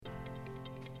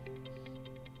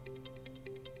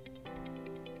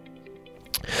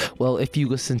Well, if you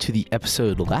listened to the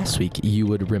episode last week, you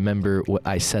would remember what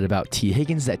I said about T.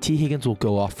 Higgins, that T. Higgins will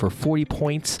go off for 40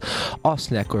 points.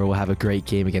 Austin Eckler will have a great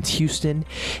game against Houston,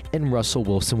 and Russell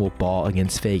Wilson will ball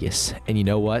against Vegas. And you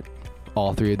know what?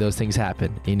 All three of those things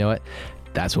happen. And you know what?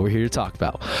 That's what we're here to talk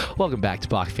about. Welcome back to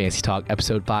Bach Fantasy Talk,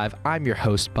 Episode 5. I'm your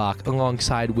host, Bach,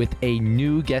 alongside with a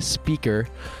new guest speaker,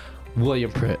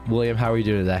 William Pruitt. William, how are you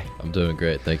doing today? I'm doing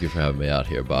great. Thank you for having me out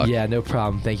here, Bach. Yeah, no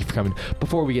problem. Thank you for coming.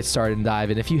 Before we get started and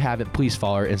dive in, if you haven't, please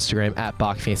follow our Instagram at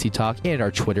Bach Fantasy Talk and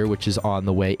our Twitter, which is on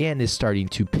the way and is starting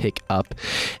to pick up.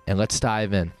 And let's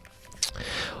dive in.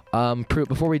 Pruitt,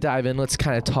 before we dive in, let's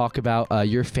kind of talk about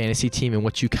your fantasy team and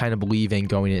what you kind of believe in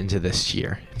going into this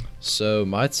year. So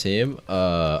my team,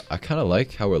 I kind of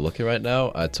like how we're looking right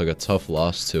now. I took a tough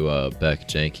loss to Beck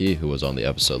Janke, who was on the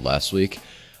episode last week.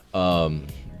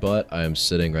 But I am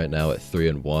sitting right now at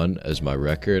 3-1 as my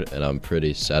record, and I'm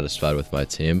pretty satisfied with my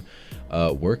team.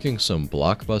 Working some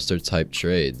blockbuster type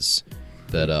trades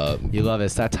that you love it.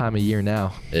 It's that time of year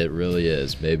now. It really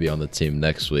is. Maybe on the team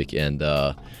next week, and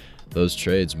those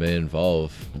trades may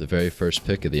involve the very first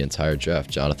pick of the entire draft,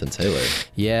 Jonathan Taylor.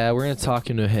 Yeah, we're going to talk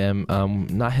into him.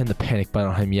 Not hitting the panic button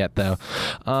on him yet, though.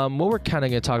 What we're kind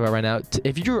of going to talk about right now,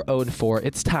 if you're 0-4,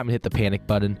 it's time to hit the panic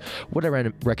button. What I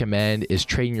recommend is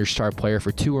trading your star player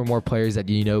for two or more players that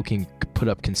you know can put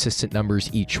up consistent numbers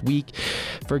each week.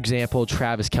 For example,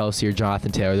 Travis Kelce or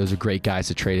Jonathan Taylor. Those are great guys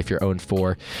to trade if you're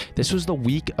 0-4. This was the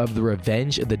week of the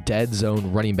revenge of the dead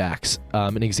zone running backs.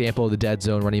 An example of the dead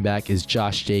zone running back is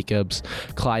Josh Jacobs,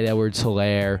 Clyde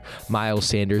Edwards-Helaire, Miles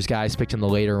Sanders, guys picked in the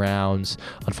later rounds.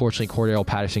 Unfortunately, Cordell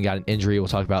Patterson got an injury. We'll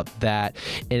talk about that.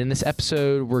 And in this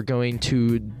episode, we're going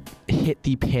to hit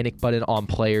the panic button on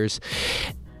players.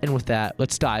 And with that,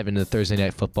 let's dive into the Thursday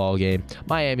night football game.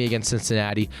 Miami against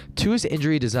Cincinnati. Tua's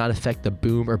injury does not affect the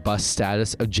boom or bust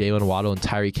status of Jalen Waddle and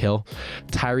Tyreek Hill.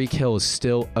 Tyreek Hill is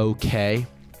still okay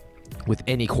with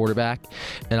any quarterback,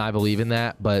 and I believe in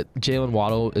that, but Jalen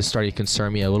Waddle is starting to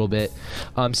concern me a little bit.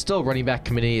 Still running back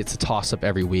committee, it's a toss-up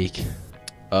every week.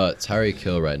 Tyreek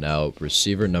Hill right now,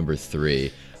 receiver number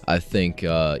 3. I think,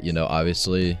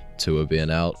 obviously Tua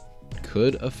being out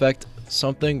could affect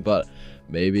something, but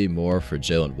maybe more for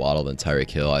Jalen Waddle than Tyreek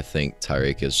Hill. I think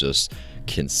Tyreek is just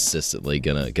consistently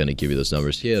gonna give you those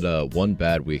numbers. He had one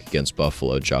bad week against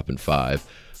Buffalo, dropping 5.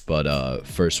 But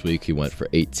first week he went for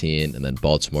 18, and then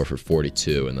Baltimore for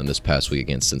 42, and then this past week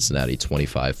against Cincinnati,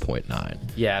 25.9.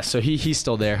 Yeah, so he's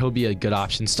still there. He'll be a good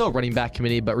option. Still running back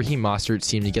committee, but Raheem Mostert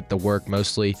seemed to get the work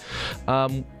mostly.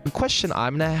 The question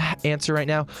I'm going to answer right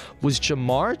now, was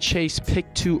Jamar Chase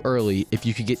picked too early if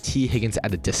you could get T. Higgins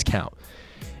at a discount?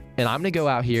 And I'm going to go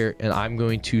out here, and I'm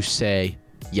going to say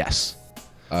yes.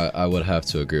 I would have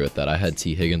to agree with that. I had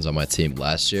T. Higgins on my team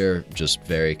last year, just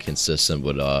very consistent,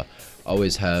 would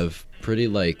always have pretty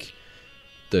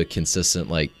the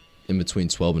consistent in between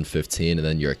 12 and 15, and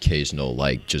then your occasional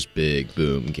just big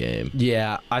boom game.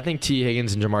 Yeah, I think T.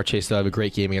 Higgins and Jamar Chase, they'll have a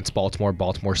great game against Baltimore.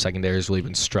 Baltimore secondary has really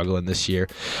been struggling this year.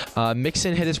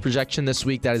 Mixon hit his projection this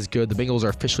week. That is good. The Bengals are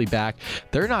officially back.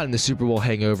 They're not in the Super Bowl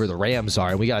hangover. The Rams are,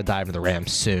 and we got to dive into the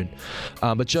Rams soon.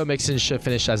 But Joe Mixon should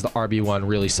finish as the RB1,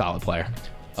 really solid player.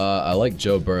 I like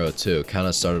Joe Burrow too. Kind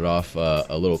of started off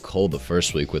a little cold the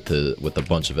first week with a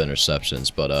bunch of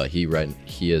interceptions, but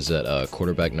he is at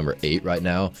quarterback number 8 right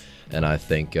now, and I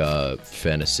think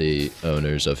fantasy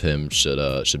owners of him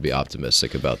should be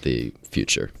optimistic about the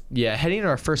future. Yeah, heading into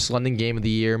our first London game of the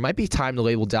year, might be time to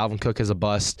label Dalvin Cook as a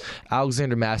bust.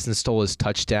 Alexander Madison stole his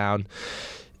touchdown.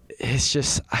 It's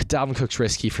just, Dalvin Cook's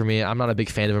risky for me. I'm not a big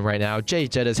fan of him right now. Jay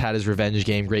Jetta's had his revenge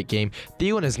game, great game.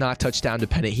 Thielen is not touchdown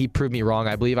dependent. He proved me wrong.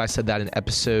 I believe I said that in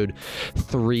episode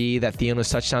 3 that Thielen was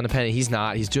touchdown dependent. He's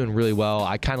not. He's doing really well.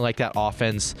 I kind of like that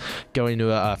offense going into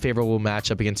a favorable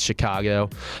matchup against Chicago.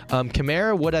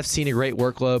 Kamara would have seen a great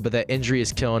workload, but that injury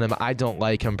is killing him. I don't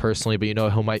like him personally, but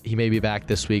he may be back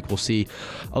this week. We'll see.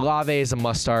 Olave is a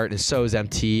must start, and so is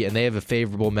MT, and they have a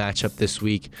favorable matchup this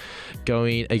week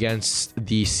going against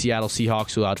the Seattle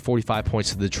Seahawks, who allowed 45 points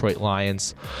to the Detroit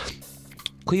Lions.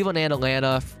 Cleveland and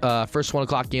Atlanta, first 1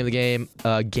 o'clock game of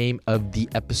the game of the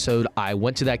episode. I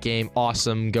went to that game.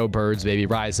 Awesome. Go Birds, baby.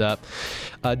 Rise up.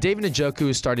 David Njoku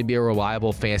is starting to be a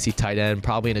reliable fantasy tight end,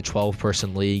 probably in a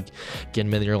 12-person league. Get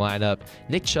him in your lineup.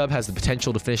 Nick Chubb has the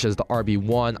potential to finish as the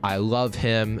RB1. I love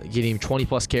him. Getting him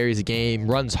 20-plus carries a game,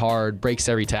 runs hard, breaks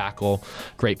every tackle.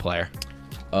 Great player.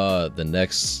 The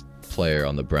next player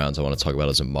on the Browns I want to talk about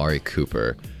is Amari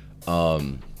Cooper.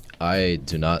 I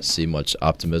do not see much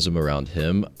optimism around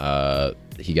him.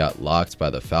 He got locked by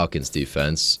the Falcons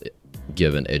defense,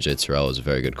 given AJ Terrell is a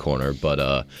very good corner,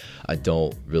 but I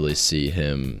don't really see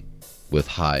him with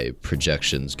high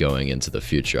projections going into the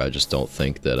future. I just don't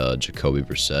think that Jacoby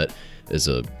Brissett is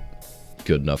a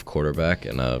good enough quarterback,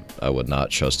 and I would not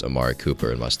trust Amari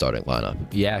Cooper in my starting lineup.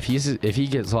 Yeah, if he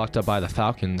gets locked up by the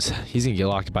Falcons, he's gonna get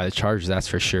locked up by the Chargers, that's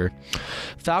for sure.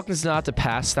 Falcons did not have to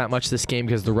pass that much this game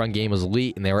because the run game was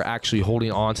elite and they were actually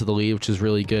holding on to the lead, which is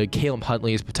really good. Caleb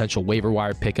Huntley is potential waiver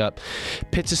wire pickup.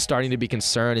 Pitts is starting to be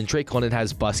concerned, and Drake London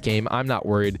has bust game. I'm not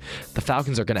worried. The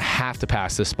Falcons are gonna have to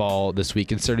pass this ball this week,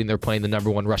 considering they're playing the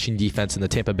 #1 rushing defense in the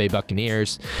Tampa Bay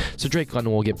Buccaneers. So Drake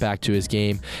London will get back to his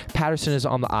game. Patterson is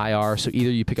on the IR, so either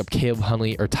you pick up Caleb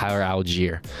Huntley or Tyler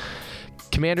Algier.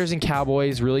 Commanders and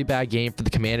Cowboys, really bad game for the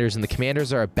Commanders, and the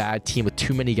Commanders are a bad team with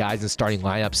too many guys in starting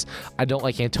lineups. I don't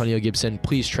like Antonio Gibson.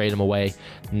 Please trade him away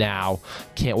now.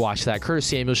 Can't watch that. Curtis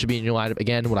Samuel should be in your lineup.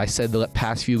 Again, what I said the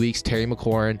past few weeks, Terry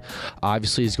McLaurin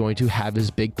obviously is going to have his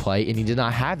big play, and he did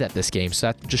not have that this game, so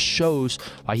that just shows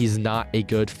why he's not a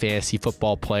good fantasy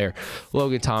football player.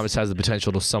 Logan Thomas has the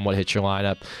potential to somewhat hit your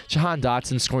lineup. Jahan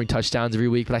Dotson scoring touchdowns every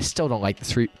week, but I still don't like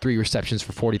the three receptions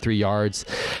for 43 yards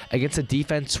against a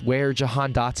defense where Jahan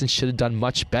Dotson should have done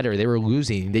much better. They were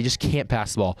losing. They just can't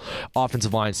pass the ball.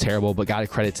 Offensive line's terrible, but got to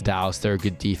credit to Dallas. They're a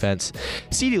good defense.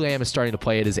 CeeDee Lamb is starting to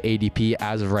play at his ADP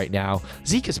as of right now.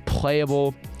 Zeke is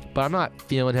playable, but I'm not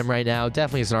feeling him right now.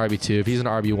 Definitely is an RB2. If he's an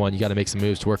RB1, you got to make some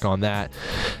moves to work on that.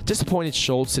 Disappointed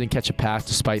Schultz didn't catch a pass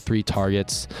despite 3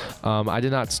 targets. I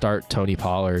did not start Tony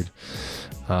Pollard.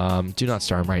 Do not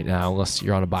start him right now unless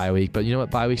you're on a bye week. But you know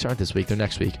what? Bye weeks aren't this week. They're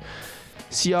next week.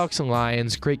 Seahawks and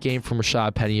Lions, great game from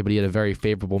Rashad Penny, but he had a very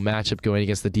favorable matchup going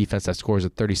against the defense that scores the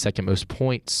 32nd most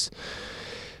points.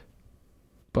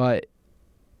 But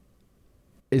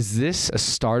is this a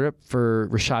startup for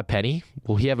Rashad Penny?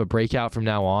 Will he have a breakout from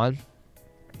now on?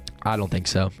 I don't think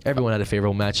so. Everyone had a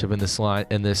favorable matchup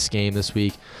in this game this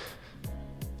week.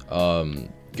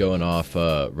 Going off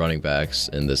running backs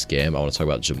in this game, I want to talk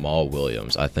about Jamal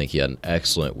Williams. I think he had an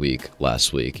excellent week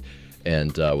last week.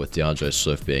 And with DeAndre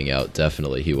Swift being out,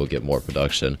 definitely he will get more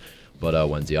production. But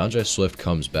when DeAndre Swift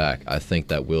comes back, I think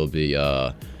that will be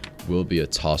a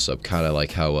toss-up, kind of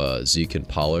like how Zeke and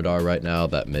Pollard are right now.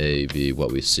 That may be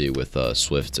what we see with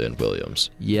Swift and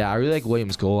Williams. Yeah, I really like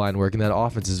Williams' goal line work, and that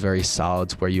offense is very solid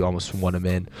to where you almost want him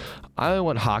in. I only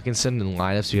want Hawkinson in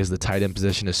lineups because the tight end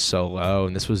position is so low,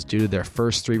 and this was due to their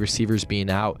first 3 receivers being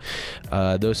out.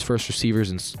 Those first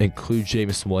receivers include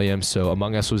Jameson Williams. So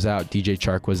Among Us was out, DJ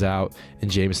Chark was out, and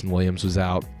Jameson Williams was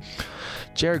out.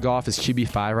 Jared Goff is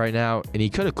QB5 right now, and he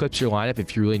could eclipse your lineup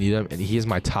if you really need him, and he is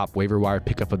my top waiver wire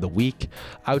pickup of the week.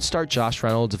 I would start Josh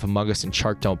Reynolds if Among Us and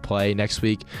Chark don't play next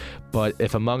week, but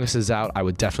if Among Us is out, I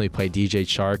would definitely play DJ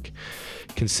Chark.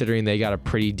 Considering they got a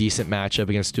pretty decent matchup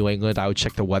against New England, I would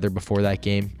check the weather before that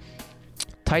game.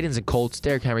 Titans and Colts,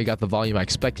 Derrick Henry got the volume I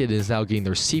expected and is now getting the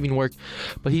receiving work,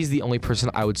 but he's the only person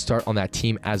I would start on that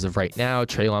team as of right now.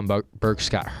 Treylon Burks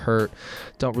got hurt.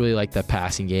 Don't really like that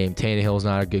passing game. Tannehill's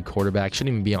not a good quarterback.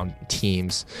 Shouldn't even be on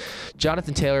teams.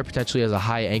 Jonathan Taylor potentially has a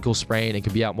high ankle sprain and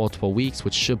could be out multiple weeks,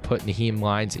 which should put Naheem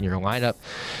Lyons in your lineup.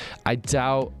 I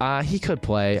doubt he could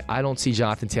play. I don't see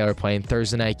Jonathan Taylor playing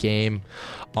Thursday night game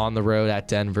on the road at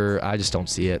Denver. I just don't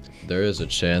see it. There is a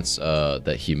chance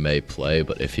that he may play,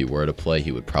 but if he were to play,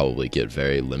 he would probably get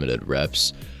very limited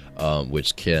reps,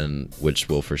 which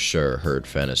will for sure hurt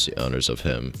fantasy owners of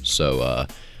him. So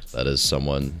that is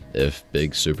someone, if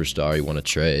big superstar you want to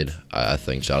trade, I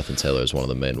think Jonathan Taylor is one of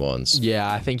the main ones.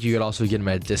 Yeah, I think you could also get him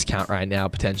at a discount right now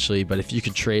potentially, but if you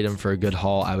could trade him for a good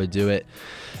haul, I would do it.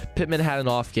 Pittman had an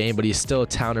off game, but he's still a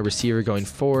talented receiver going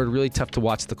forward. Really tough to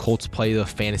watch the Colts play, though,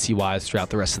 fantasy-wise throughout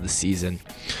the rest of the season.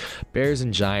 Bears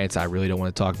and Giants, I really don't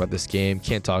want to talk about this game.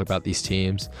 Can't talk about these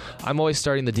teams. I'm always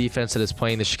starting the defense that is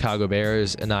playing the Chicago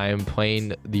Bears, and I am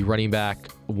playing the running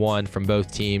back 1 from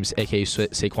both teams, a.k.a.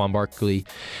 Saquon Barkley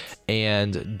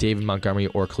and David Montgomery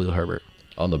or Khalil Herbert.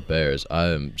 On the Bears,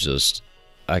 I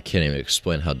can't even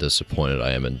explain how disappointed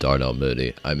I am in Darnell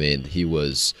Mooney. I mean, he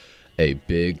was a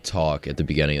big talk at the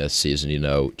beginning of the season,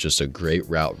 just a great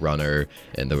route runner,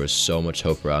 and there was so much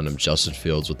hope around him. Justin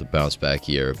Fields with the bounce back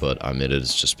year, but I mean, it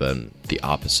has just been the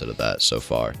opposite of that so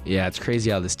far. Yeah, it's crazy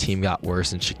how this team got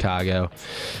worse in Chicago.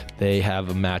 They have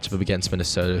a matchup against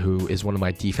Minnesota, who is one of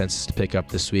my defenses to pick up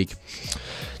this week.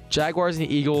 Jaguars and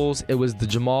Eagles, it was the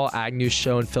Jamal Agnew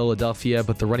show in Philadelphia,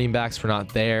 but the running backs were not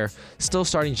there. Still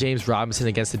starting James Robinson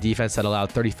against the defense that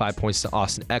allowed 35 points to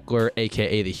Austin Eckler,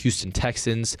 a.k.a. the Houston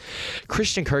Texans.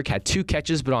 Christian Kirk had 2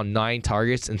 catches, but on 9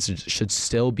 targets and should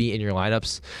still be in your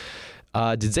lineups.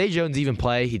 Did Zay Jones even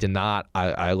play? He did not.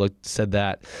 I said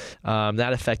that.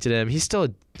 That affected him. He's still a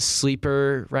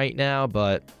sleeper right now,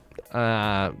 but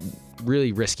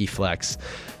Really risky flex.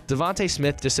 Devontae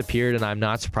Smith disappeared, and I'm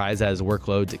not surprised that his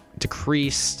workload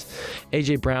decreased.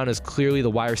 A.J. Brown is clearly the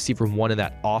wide receiver 1 in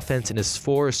that offense, and his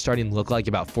floor is starting to look like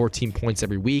about 14 points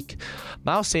every week.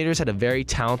 Miles Sanders had a very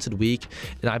talented week,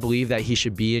 and I believe that he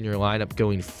should be in your lineup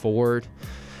going forward.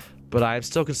 But I'm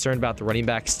still concerned about the running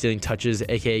back stealing touches,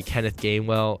 a.k.a. Kenneth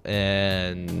Gainwell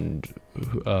and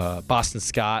Boston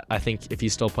Scott, I think, if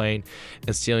he's still playing,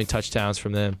 and stealing touchdowns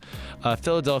from them.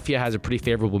 Philadelphia has a pretty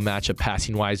favorable matchup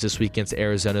passing-wise this week against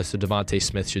Arizona, so Devontae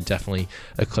Smith should definitely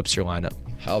eclipse your lineup.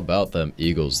 How about them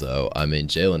Eagles, though? I mean,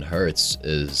 Jalen Hurts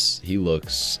he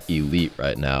looks elite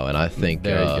right now, and I think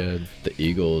the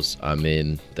Eagles, I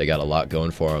mean, they got a lot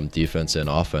going for them, defense and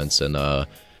offense, and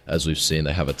as we've seen,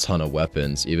 they have a ton of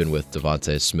weapons, even with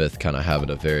Devontae Smith kind of having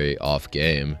a very off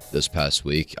game this past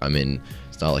week. I mean,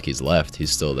 it's not like he's left.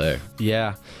 He's still there.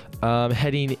 Yeah.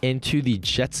 Heading into the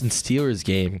Jets and Steelers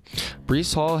game,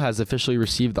 Breece Hall has officially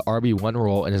received the RB1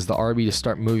 role and is the RB to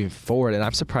start moving forward, and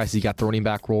I'm surprised he got the running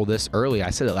back role this early.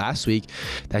 I said it last week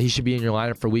that he should be in your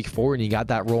lineup for week 4, and he got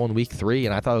that role in week 3,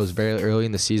 and I thought it was very early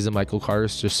in the season. Michael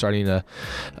Carter's just starting to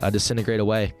disintegrate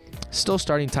away. Still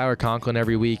starting Tyler Conklin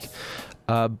every week.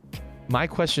 My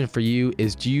question for you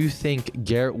is, do you think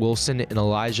Garrett Wilson and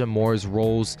Elijah Moore's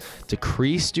roles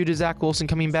decrease due to Zach Wilson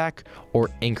coming back, or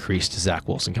increase to Zach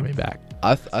Wilson coming back?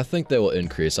 I think they will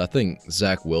increase. I think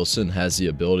Zach Wilson has the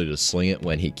ability to sling it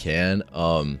when he can.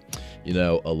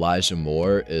 Elijah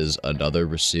Moore is another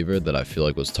receiver that I feel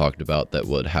like was talked about that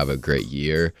would have a great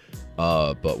year.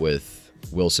 But with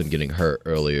Wilson getting hurt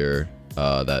earlier,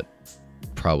 that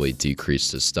probably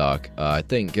decreased his stock. I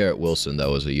think Garrett Wilson,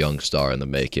 though, is a young star in the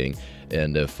making,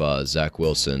 and if Zach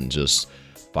Wilson just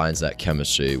finds that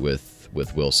chemistry with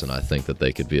Wilson, I think that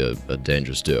they could be a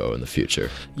dangerous duo in the future.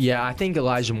 Yeah, I think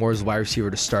Elijah Moore is a wide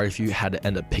receiver to start if you had to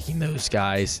end up picking those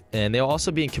guys. And they'll also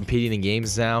be competing in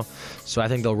games now, so I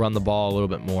think they'll run the ball a little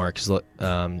bit more just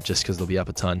because they'll be up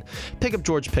a ton. Pick up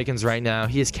George Pickens right now.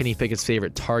 He is Kenny Pickett's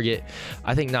favorite target.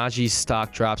 I think Najee's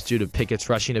stock drops due to Pickett's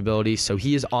rushing ability, so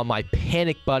he is on my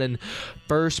panic button.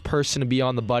 First person to be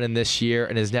on the button this year,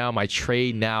 and is now my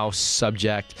trade now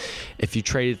subject. If you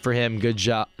traded for him, good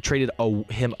job. Traded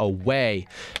him away,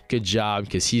 good job,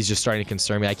 because he's just starting to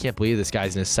concern me. I can't believe this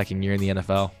guy's in his second year in the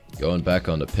NFL. Going back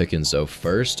on to Pickens, though,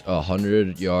 first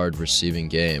 100-yard receiving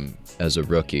game as a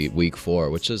rookie, week 4,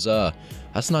 which is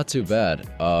that's not too bad.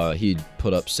 He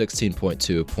put up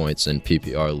 16.2 points in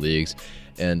PPR leagues.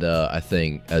 And I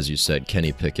think, as you said,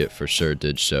 Kenny Pickett for sure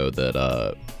did show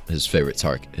that his favorite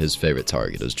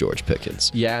target is George Pickens.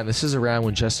 Yeah, and this is around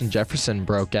when Justin Jefferson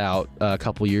broke out a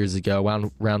couple years ago,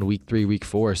 around week 3, week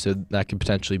 4, so that could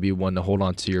potentially be one to hold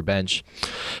on to your bench.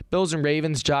 Bills and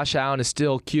Ravens, Josh Allen is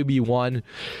still QB1.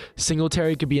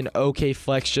 Singletary could be an okay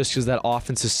flex just because that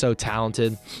offense is so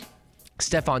talented.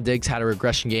 Stephon Diggs had a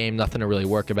regression game, nothing to really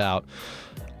work about.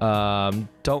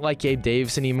 Don't like Gabe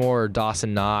Davis anymore or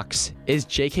Dawson Knox. Is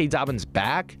J.K. Dobbins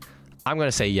back? I'm going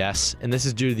to say yes, and this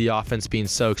is due to the offense being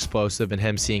so explosive and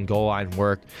him seeing goal line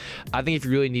work. I think if you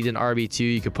really need an RB2,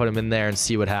 you could put him in there and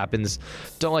see what happens.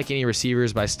 Don't like any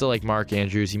receivers, but I still like Mark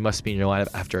Andrews. He must be in your lineup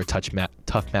after a tough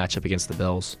matchup against the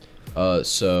Bills.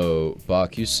 So,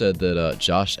 Bach, you said that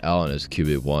Josh Allen is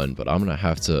QB1, but I'm going to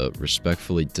have to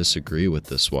respectfully disagree with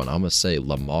this one. I'm going to say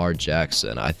Lamar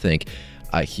Jackson. I think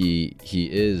he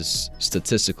is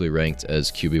statistically ranked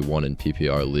as QB1 in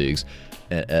PPR leagues,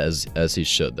 as he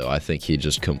should, though. I think he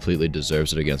just completely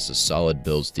deserves it against a solid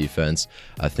Bills defense.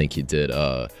 I think he did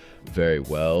very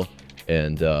well,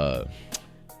 and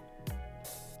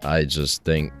I just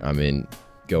think,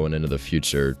 going into the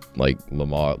future, like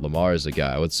Lamar is a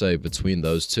guy. I would say between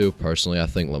those two, personally, I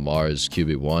think Lamar is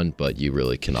QB1, but you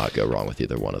really cannot go wrong with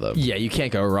either one of them. Yeah, you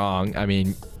can't go wrong.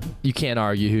 You can't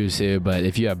argue who's who, but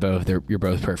if you have both, you're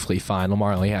both perfectly fine.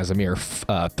 Lamar only has a mere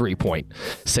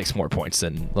 3.6 more points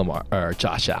than Lamar or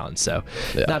Josh Allen, so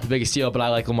yeah. Not the biggest deal, but I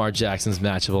like Lamar Jackson's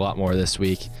matchup a lot more this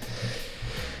week.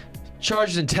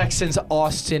 Chargers and Texans,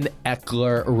 Austin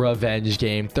Eckler revenge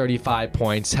game, 35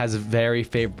 points, has a very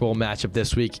favorable matchup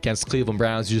this week against Cleveland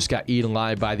Browns, who just got eaten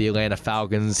alive by the Atlanta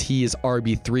Falcons. He is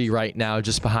RB3 right now,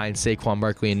 just behind Saquon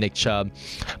Barkley and Nick Chubb.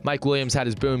 Mike Williams had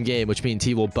his boom game, which means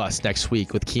he will bust next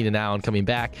week with Keenan Allen coming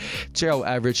back. Gerald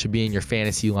Everett should be in your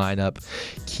fantasy lineup.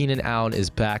 Keenan Allen is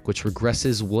back, which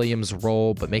regresses Williams'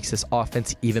 role, but makes this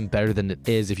offense even better than it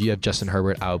is. If you have Justin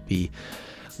Herbert, I would be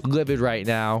livid right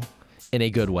now. In a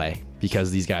good way,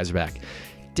 because these guys are back.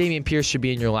 Dameon Pierce should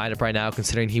be in your lineup right now,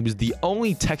 considering he was the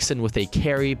only Texan with a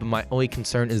carry, but my only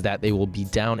concern is that they will be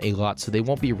down a lot, so they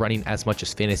won't be running as much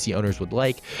as fantasy owners would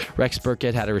like. Rex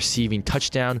Burkhead had a receiving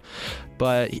touchdown,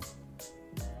 but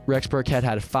Rex Burkhead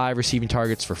had 5 receiving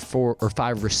targets for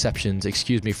 5 receptions,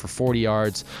 for 40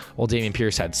 yards, while Dameon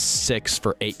Pierce had 6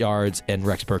 for 8 yards, and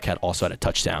Rex Burkhead also had a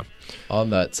touchdown. On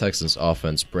that Texans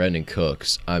offense, Brandon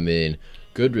Cooks, I mean,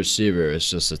 good receiver. It's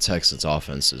just the Texans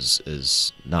offense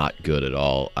is not good at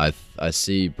all. I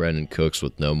see Brandon Cooks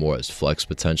with no more as flex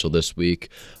potential this week,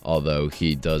 although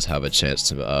he does have a chance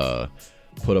to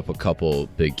put up a couple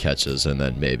big catches and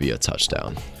then maybe a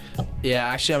touchdown. Yeah,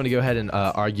 actually, I'm going to go ahead and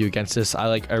argue against this.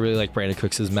 I really like Brandon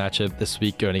Cooks' matchup this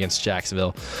week going against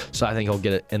Jacksonville, so I think he'll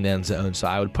get it in the end zone. So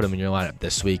I would put him in your lineup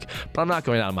this week, but I'm not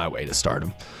going out of my way to start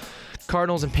him.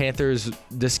 Cardinals and Panthers,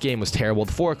 this game was terrible.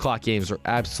 The 4 o'clock games were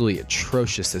absolutely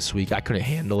atrocious this week. I couldn't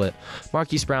handle it.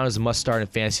 Marquise Brown is a must-start in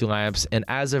fantasy lineups, and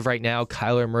as of right now,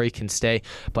 Kyler Murray can stay,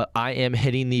 but I am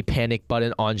hitting the panic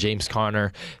button on James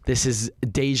Conner. This is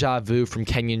deja vu from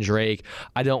Kenyon Drake.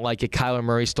 I don't like it. Kyler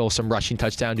Murray stole some rushing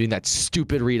touchdown doing that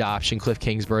stupid read option. Cliff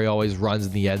Kingsbury always runs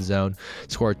in the end zone,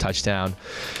 score a touchdown.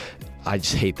 I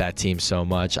just hate that team so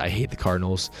much. I hate the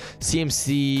Cardinals.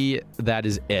 CMC, that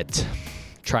is it.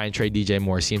 Try and trade DJ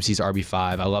Moore. CMC's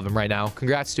RB5. I love him right now.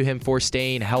 Congrats to him for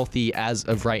staying healthy as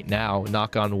of right now.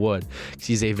 Knock on wood. Because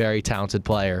he's a very talented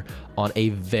player on a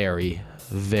very,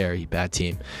 very bad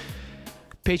team.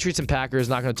 Patriots and Packers,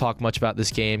 not going to talk much about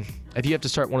this game. If you have to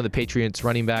start one of the Patriots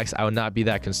running backs, I would not be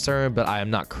that concerned, but I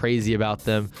am not crazy about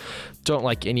them. Don't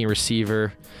like any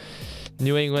receiver.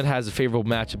 New England has a favorable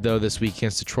matchup, though, this week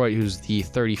against Detroit, who's the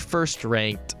 31st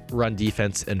ranked run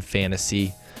defense in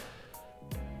fantasy.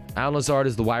 Allen Lazard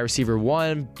is the wide receiver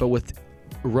 1, but with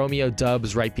Romeo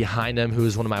Doubs right behind him, who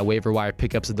is one of my waiver wire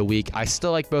pickups of the week. I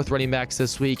still like both running backs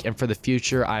this week, and for the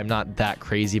future, I'm not that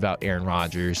crazy about Aaron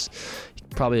Rodgers.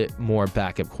 Probably more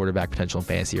backup quarterback potential in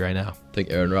fantasy right now. I think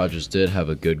Aaron Rodgers did have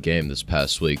a good game this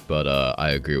past week, but I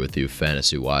agree with you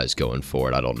fantasy-wise going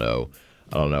forward. I don't know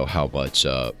how much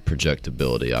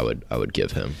projectability I would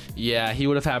give him. Yeah, he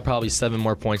would have had probably 7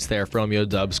 more points there if Romeo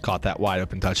Doubs caught that wide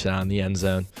open touchdown in the end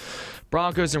zone.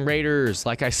 Broncos and Raiders,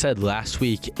 like I said last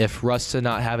week, if Russ did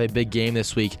not have a big game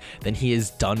this week, then he is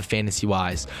done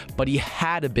fantasy-wise. But he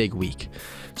had a big week.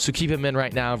 So keep him in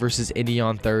right now versus Indy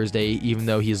on Thursday, even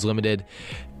though he's limited.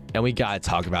 And we got to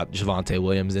talk about Javonte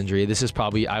Williams' injury. This is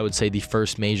probably, I would say, the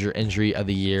first major injury of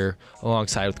the year,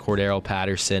 alongside with Cordero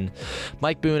Patterson.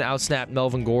 Mike Boone outsnapped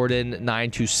Melvin Gordon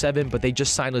 9-7, but they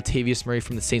just signed Latavius Murray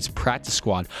from the Saints practice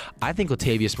squad. I think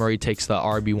Latavius Murray takes the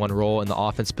RB1 role in the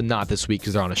offense, but not this week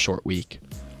because they're on a short week.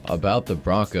 About the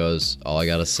Broncos, all I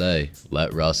got to say,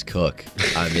 let Russ cook.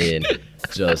 I mean,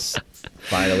 just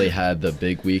finally had the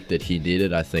big week that he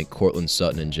needed. I think Cortland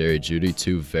Sutton and Jerry Jeudy,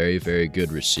 2 very, very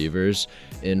good receivers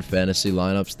in fantasy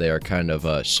lineups. They are kind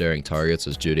of sharing targets,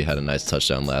 as Jeudy had a nice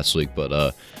touchdown last week,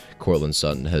 but Cortland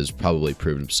Sutton has probably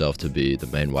proven himself to be the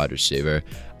main wide receiver.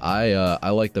 I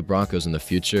like the Broncos in the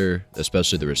future,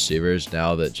 especially the receivers.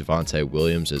 Now that Javonte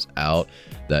Williams is out,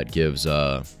 that gives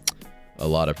a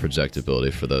lot of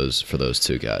projectability for those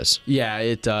 2 guys. Yeah,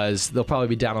 it does. They'll probably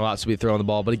be down a lot, so be throwing the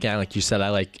ball. But again, like you said, I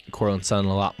like Cortland Sutton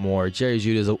a lot more. Jerry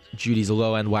Jeudy's a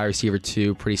low-end wide receiver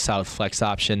too, pretty solid flex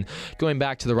option. Going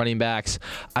back to the running backs,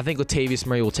 I think Latavius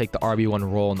Murray will take the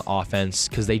RB1 role in the offense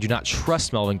because they do not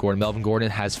trust Melvin Gordon. Melvin Gordon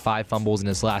has 5 fumbles in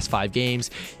his last 5 games.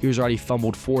 He was already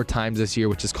fumbled 4 times this year,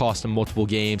 which has cost him multiple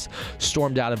games.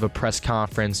 Stormed out of a press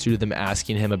conference due to them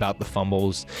asking him about the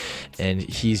fumbles, and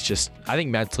he's just, I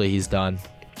think mentally he's done.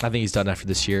 I think he's done after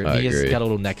this year. I he has agree. got a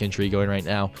little neck injury going right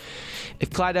now. If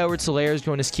Clyde Edwards-Helaire is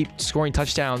going to keep scoring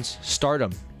touchdowns, start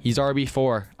him. He's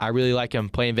RB4. I really like him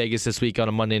playing Vegas this week on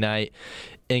a Monday night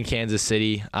in Kansas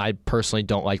City. I personally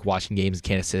don't like watching games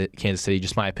in Kansas City,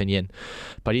 just my opinion.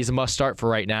 But he's a must start for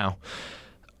right now.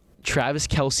 Travis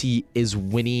Kelce is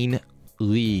winning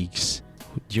leagues.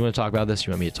 Do you want to talk about this?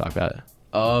 Or you want me to talk about it?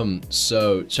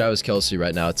 So Travis Kelce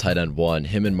right now, tight end 1.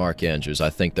 Him and Mark Andrews, I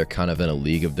think they're kind of in a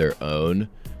league of their own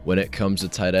when it comes to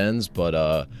tight ends. But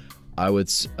I would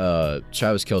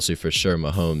Travis Kelce for sure,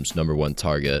 Mahomes' number 1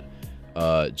 target.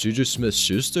 Juju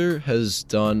Smith-Schuster has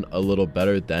done a little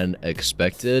better than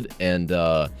expected, and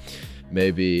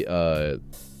maybe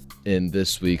in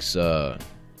this week's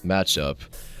matchup,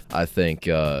 I think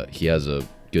he has a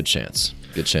good chance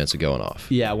of going off.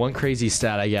 Yeah, one crazy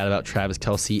stat I got about Travis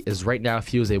Kelce is right now, if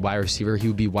he was a wide receiver, he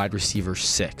would be wide receiver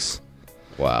 6.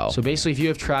 Wow. So basically, if you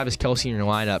have Travis Kelce in your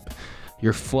lineup,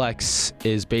 your flex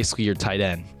is basically your tight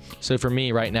end. So for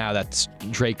me right now, that's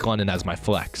Drake London as my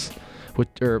flex,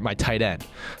 or my tight end.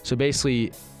 So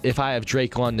basically, if I have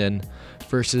Drake London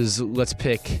versus let's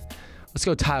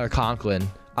go Tyler Conklin,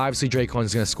 obviously Drake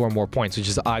London's going to score more points, which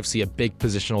is obviously a big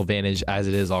positional advantage as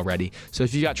it is already. So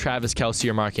if you got Travis Kelce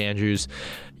or Mark Andrews,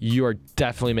 you are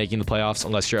definitely making the playoffs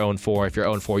unless you're 0-4. If you're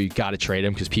 0-4, you got to trade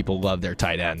him because people love their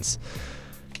tight ends.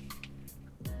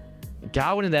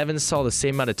 Godwin and Evans saw the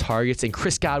same amount of targets, and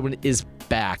Chris Godwin is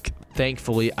back.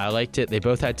 Thankfully, I liked it. They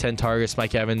both had 10 targets,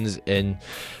 Mike Evans and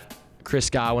Chris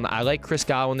Godwin. I like Chris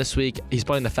Godwin this week. He's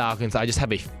playing the Falcons. I just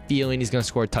have a feeling he's going to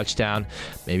score a touchdown,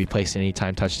 maybe place an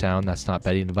anytime touchdown. That's not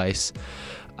betting advice.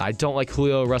 I don't like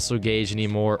Julio Russell Gage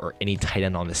anymore or any tight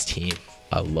end on this team.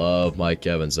 I love Mike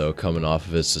Evans, though, coming off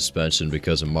of his suspension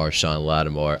because of Marshawn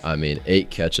Lattimore. I mean, 8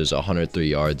 catches, 103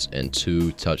 yards, and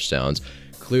 2 touchdowns.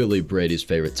 Clearly Brady's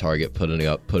favorite target, putting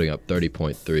up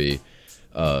 30.3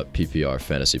 PPR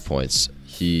fantasy points.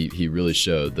 He really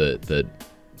showed that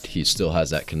he still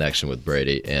has that connection with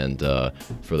Brady, and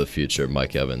for the future,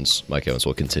 Mike Evans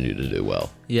will continue to do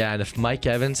well. Yeah, and if Mike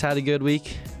Evans had a good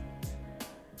week,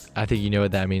 I think you know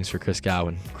what that means for Chris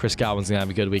Godwin. Chris Godwin's going to have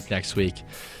a good week next week.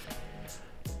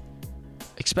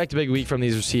 Expect a big week from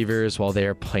these receivers while they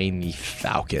are playing the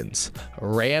Falcons.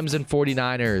 Rams and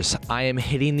 49ers. I am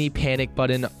hitting the panic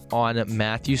button on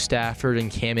Matthew Stafford and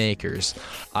Cam Akers.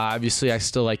 Obviously, I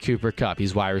still like Cooper Kupp.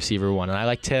 He's wide receiver 1. And I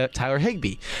like Tyler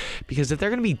Higbee. Because if they're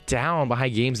going to be down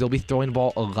behind games, they'll be throwing the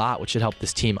ball a lot, which should help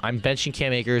this team. I'm benching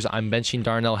Cam Akers. I'm benching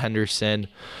Darnell Henderson.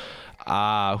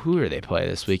 Who do they play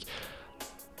this week?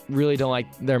 Really don't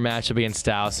like their matchup against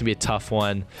Dallas. It's going to be a tough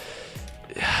one.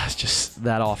 It's just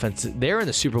that offense. They're in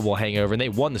the Super Bowl hangover, and they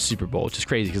won the Super Bowl, which is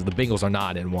crazy because the Bengals are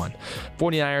not in one.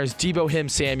 49ers, Debo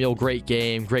Samuel, great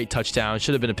game, great touchdown.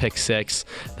 Should have been a pick 6.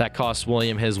 That cost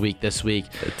William his week this week.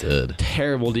 It did.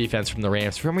 Terrible defense from the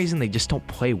Rams. For some reason, they just don't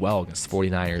play well against the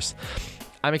 49ers.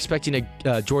 I'm expecting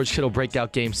a George Kittle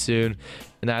breakout game soon.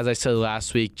 And as I said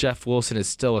last week, Jeff Wilson is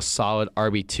still a solid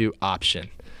RB2 option.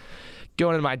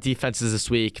 Going into my defenses this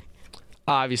week,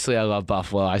 obviously, I love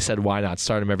Buffalo. I said, why not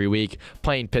start them every week?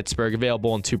 Playing Pittsburgh,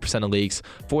 available in 2% of leagues.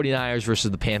 49ers versus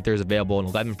the Panthers, available in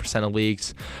 11% of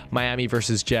leagues. Miami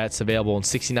versus Jets, available in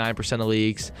 69% of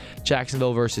leagues.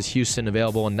 Jacksonville versus Houston,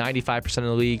 available in 95% of the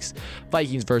leagues.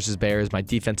 Vikings versus Bears, my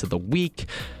defense of the week,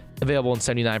 available in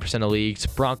 79% of leagues.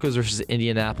 Broncos versus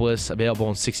Indianapolis, available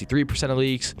in 63% of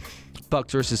leagues.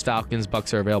 Bucks versus Falcons.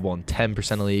 Bucks are available in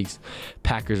 10% of leagues.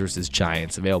 Packers versus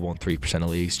Giants, available in 3% of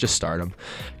leagues. Just start them.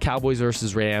 Cowboys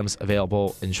versus Rams,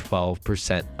 available in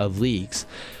 12% of leagues.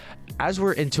 As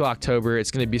we're into October,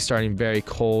 it's going to be starting very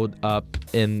cold up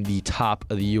in the top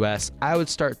of the U.S. I would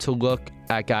start to look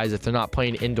at guys, if they're not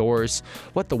playing indoors,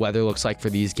 what the weather looks like for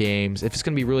these games. If it's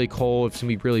going to be really cold, if it's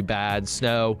going to be really bad,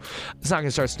 snow. It's not going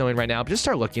to start snowing right now, but just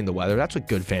start looking at the weather. That's what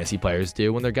good fantasy players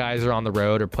do. When their guys are on the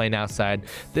road or playing outside,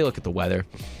 they look at the weather.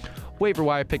 Waiver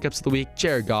wire pickups of the week: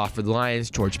 Jared Goff for the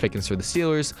Lions, George Pickens for the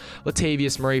Steelers,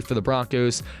 Latavius Murray for the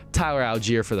Broncos, Tyler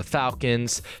Algier for the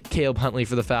Falcons, Caleb Huntley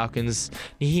for the Falcons,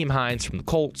 Nyheim Hines from the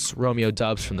Colts, Romeo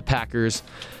Doubs from the Packers,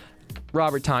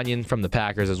 Robert Tonyan from the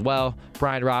Packers as well,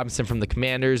 Brian Robinson from the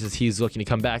Commanders as he's looking to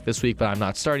come back this week, but I'm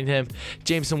not starting him,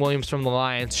 Jameson Williams from the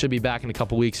Lions, should be back in a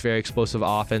couple weeks, very explosive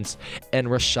offense, and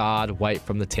Rachaad White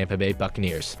from the Tampa Bay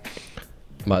Buccaneers.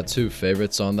 My 2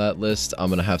 favorites on that list,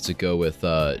 I'm going to have to go with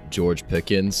George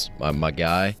Pickens, my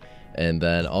guy, and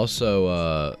then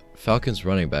also Falcons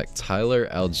running back Tyler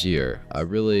Algier.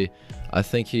 I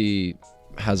think he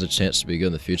has a chance to be good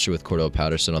in the future with Cordell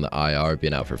Patterson on the IR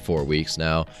being out for 4 weeks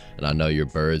now, and I know your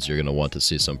birds, you're going to want to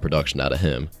see some production out of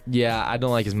him. Yeah, I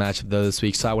don't like his matchup though this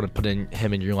week, so I wouldn't put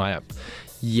him in your lineup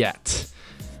yet.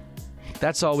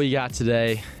 That's all we got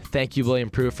today. Thank you, William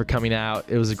Pruitt, for coming out.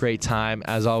 It was a great time.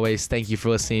 As always, thank you for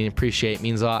listening. Appreciate it.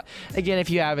 Means a lot. Again, if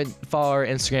you haven't, follow our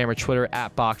Instagram or Twitter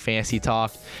at Bach Fantasy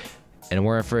Talk. And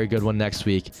we're in for a good one next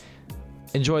week.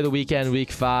 Enjoy the weekend,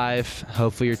 week 5.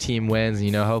 Hopefully your team wins.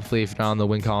 And, hopefully if you're not on the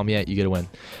win column yet, you get a win.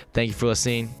 Thank you for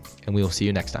listening, and we will see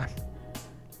you next time.